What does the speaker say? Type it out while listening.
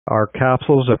our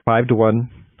capsules are 5-to-1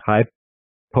 high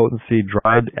potency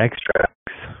dried extracts,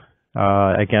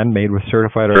 again made with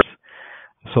certified herbs.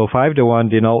 So 5-to-1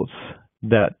 denotes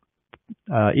that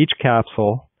each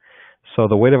capsule, so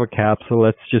the weight of a capsule,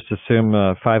 let's just assume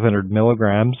 500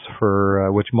 milligrams, for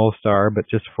which most are, but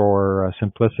just for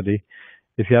simplicity,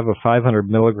 if you have a 500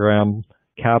 milligram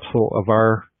capsule of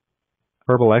our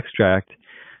herbal extract,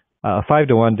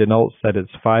 5-to-1 denotes that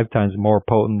it's 5 times more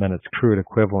potent than its crude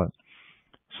equivalent.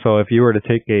 So if you were to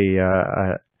take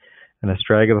an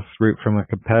astragalus root from a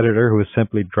competitor who has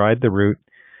simply dried the root,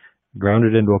 ground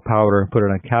it into a powder, and put it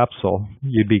in a capsule,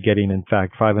 you'd be getting, in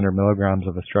fact, 500 milligrams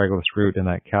of astragalus root in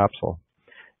that capsule.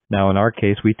 Now, in our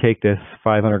case, we take this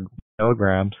 500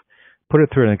 milligrams, put it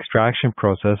through an extraction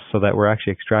process so that we're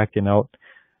actually extracting out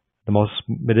the most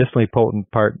medicinally potent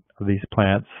part of these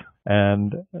plants,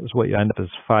 and what you end up is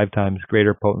 5 times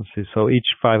greater potency. So each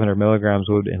 500 milligrams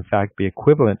would, in fact, be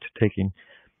equivalent to taking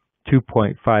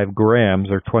 2.5 grams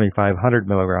or 2,500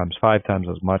 milligrams, 5 times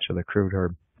as much of the crude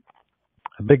herb.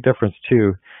 A big difference,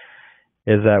 too,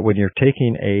 is that when you're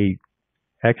taking a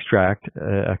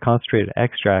concentrated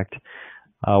extract,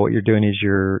 what you're doing is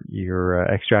you're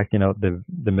extracting out the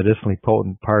medicinally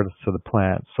potent parts of the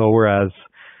plant. So whereas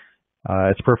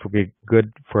it's perfectly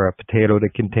good for a potato to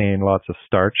contain lots of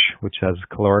starch, which has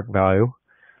caloric value,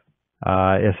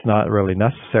 it's not really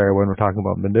necessary when we're talking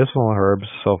about medicinal herbs.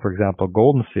 So, for example,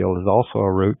 golden seal is also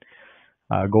a root.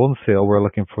 Golden seal, we're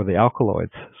looking for the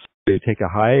alkaloids. So you take a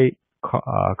high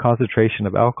concentration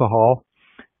of alcohol.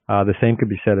 The same could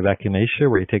be said of echinacea,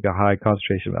 where you take a high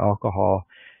concentration of alcohol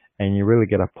and you really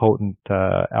get a potent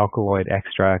alkaloid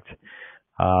extract.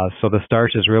 So the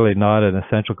starch is really not an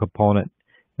essential component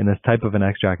in this type of an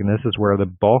extract, and this is where the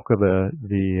bulk of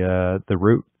the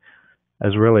root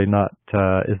is really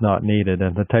not needed,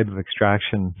 and the type of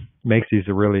extraction makes these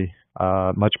a really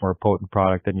much more potent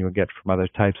product than you would get from other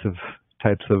types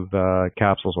of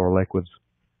capsules or liquids.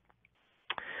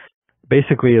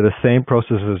 Basically, the same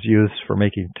process is used for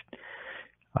making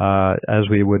as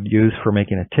we would use for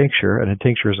making a tincture, and a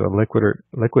tincture is a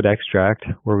liquid extract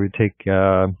where we take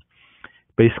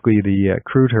basically the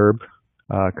crude herb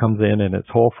comes in its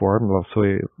whole form. So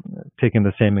taking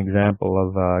the same example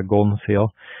of golden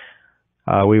seal,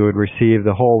 we would receive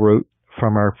the whole root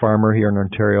from our farmer here in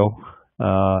Ontario,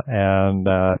 and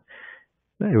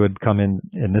it would come in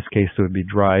this case, it would be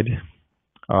dried.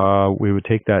 We would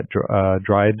take that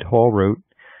dried whole root,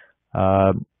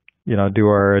 do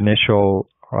our initial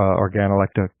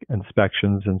organoleptic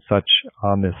inspections and such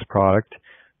on this product,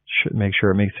 make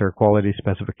sure it meets our quality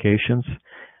specifications.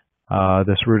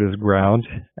 This root is ground,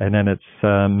 and then it's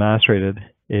macerated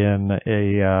in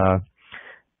a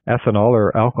ethanol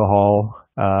or alcohol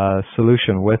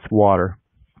solution with water.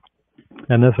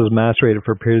 And this is macerated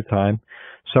for a period of time,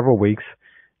 several weeks,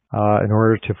 in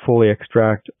order to fully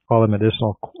extract all the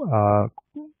medicinal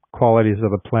qualities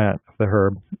of the plant, of the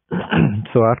herb.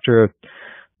 So after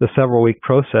the several week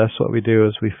process, what we do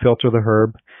is we filter the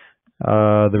herb.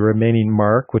 The remaining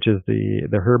marc, which is the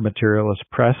herb material, is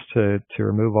pressed to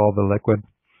remove all the liquid,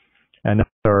 and that's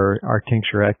our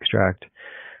tincture extract.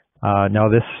 Now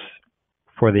this,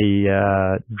 for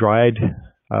the dried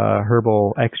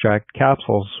herbal extract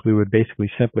capsules, we would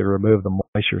basically simply remove the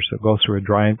moisture. So it goes through a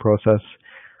drying process.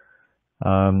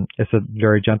 It's a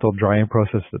very gentle drying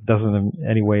process that doesn't in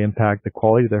any way impact the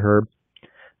quality of the herb.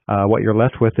 What you're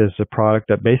left with is a product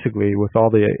that basically, with all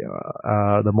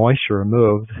the moisture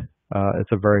removed,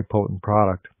 it's a very potent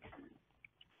product.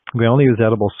 We only use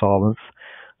edible solvents,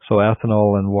 so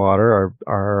ethanol and water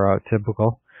are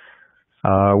typical,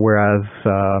 whereas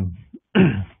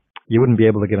you wouldn't be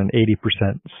able to get an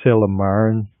 80%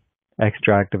 silymarin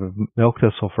extract of milk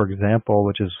thistle, for example,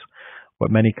 which is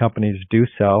what many companies do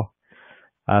sell.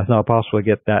 It's not possible to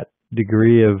get that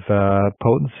degree of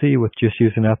potency with just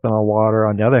using ethanol water.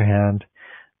 On the other hand,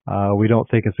 we don't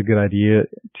think it's a good idea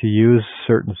to use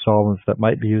certain solvents that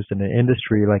might be used in the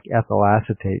industry, like ethyl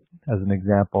acetate, as an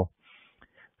example.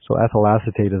 So ethyl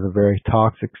acetate is a very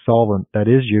toxic solvent that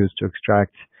is used to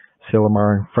extract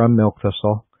silymarin from milk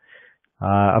thistle.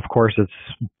 Of course,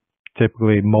 it's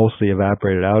typically mostly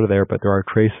evaporated out of there, but there are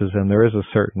traces, and there is a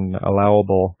certain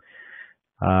allowable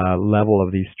level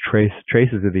of these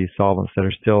traces of these solvents that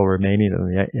are still remaining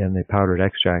in the powdered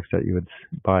extracts that you would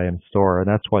buy in store. And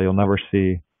that's why you'll never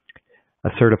see a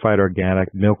certified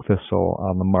organic milk thistle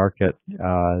on the market.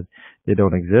 They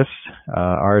don't exist.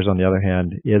 Ours, on the other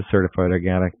hand, is certified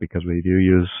organic because we do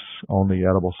use only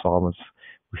edible solvents.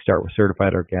 We start with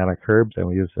certified organic herbs, and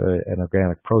we use an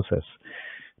organic process.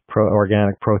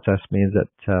 Organic process means that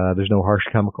there's no harsh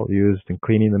chemical used in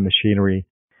cleaning the machinery.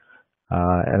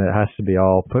 and it has to be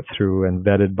all put through and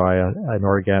vetted by an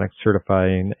organic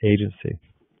certifying agency.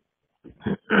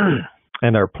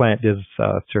 And our plant is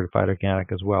certified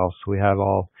organic as well, so we have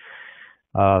all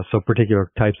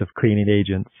particular types of cleaning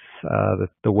agents.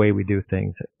 The way we do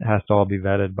things, it has to all be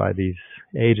vetted by these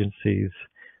agencies,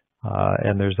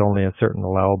 and there's only a certain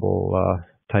allowable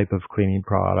type of cleaning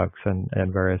products and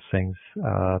various things.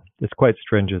 It's quite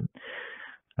stringent,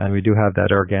 and we do have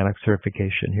that organic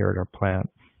certification here at our plant.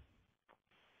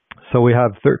 So we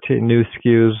have 13 new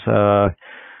SKUs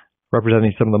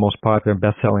representing some of the most popular and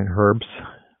best-selling herbs.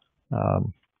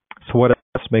 So what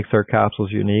else makes our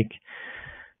capsules unique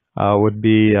would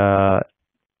be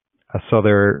so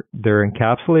they're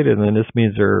encapsulated, and this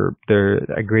means they're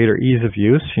a greater ease of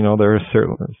use. You know, there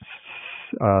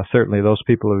are certainly those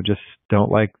people who just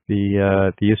don't like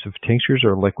the use of tinctures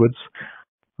or liquids,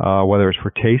 whether it's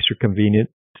for taste or convenient.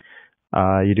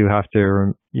 You do have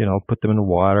to, put them in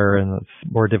water, and it's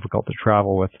more difficult to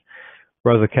travel with.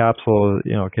 Whereas a capsule,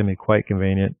 can be quite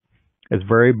convenient. It's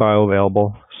very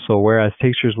bioavailable. So whereas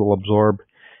tinctures will absorb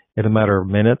in a matter of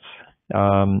minutes,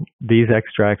 these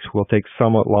extracts will take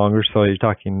somewhat longer. So you're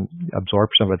talking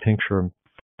absorption of a tincture in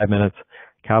 5 minutes.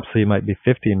 Capsule, you might be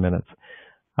 15 minutes.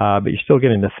 But you're still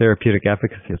getting the therapeutic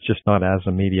efficacy. It's just not as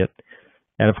immediate.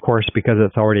 And of course, because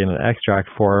it's already in an extract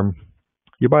form,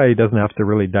 your body doesn't have to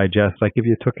really digest. Like if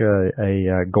you took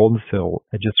a golden seal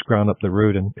and just ground up the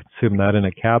root and consumed that in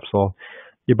a capsule,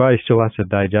 your body still has to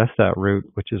digest that root,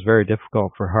 which is very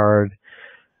difficult for hard,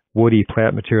 woody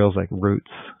plant materials like roots,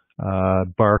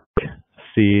 bark,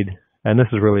 seed. And this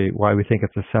is really why we think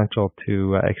it's essential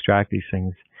to extract these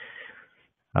things.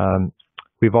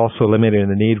 We've also eliminated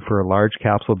the need for a large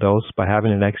capsule dose by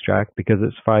having an extract because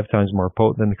it's 5 times more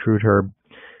potent than the crude herb.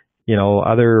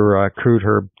 Other crude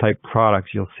herb type products,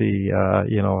 you'll see, a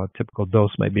typical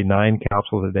dose might be 9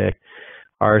 capsules a day.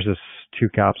 Ours is 2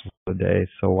 capsules a day,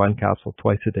 so 1 capsule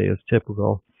twice a day is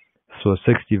typical. So a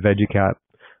 60 VeggieCap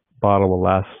bottle will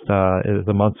last is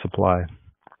a month's supply.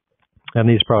 And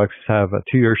these products have a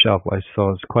 2-year shelf life, so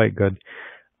it's quite good,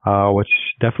 which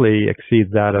definitely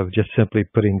exceeds that of just simply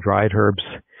putting dried herbs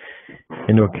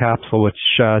into a capsule, which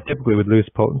typically would lose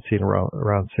potency in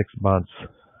around 6 months.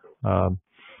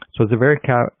 So it's a very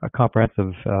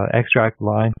comprehensive extract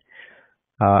line.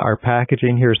 Our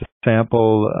packaging, here's a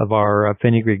sample of our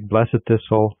fenugreek blessed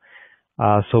thistle.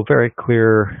 So very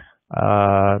clear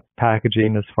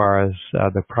packaging as far as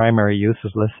the primary use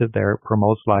is listed there. It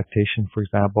promotes lactation, for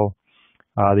example.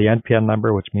 The NPN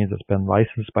number, which means it's been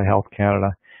licensed by Health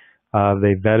Canada.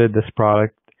 They vetted this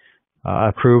product,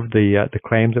 approved the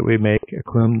claims that we make,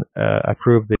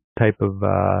 approved the type of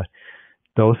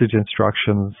dosage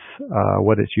instructions,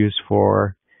 what it's used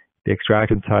for, the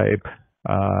extraction type,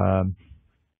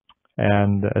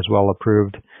 and as well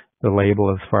approved the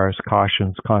label as far as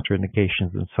cautions,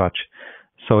 contraindications, and such.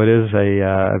 So it is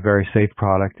a very safe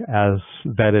product as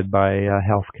vetted by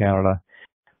Health Canada.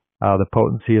 The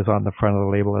potency is on the front of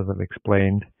the label, as I've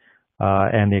explained,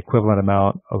 and the equivalent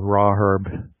amount of raw herb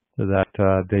that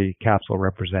the capsule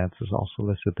represents is also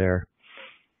listed there.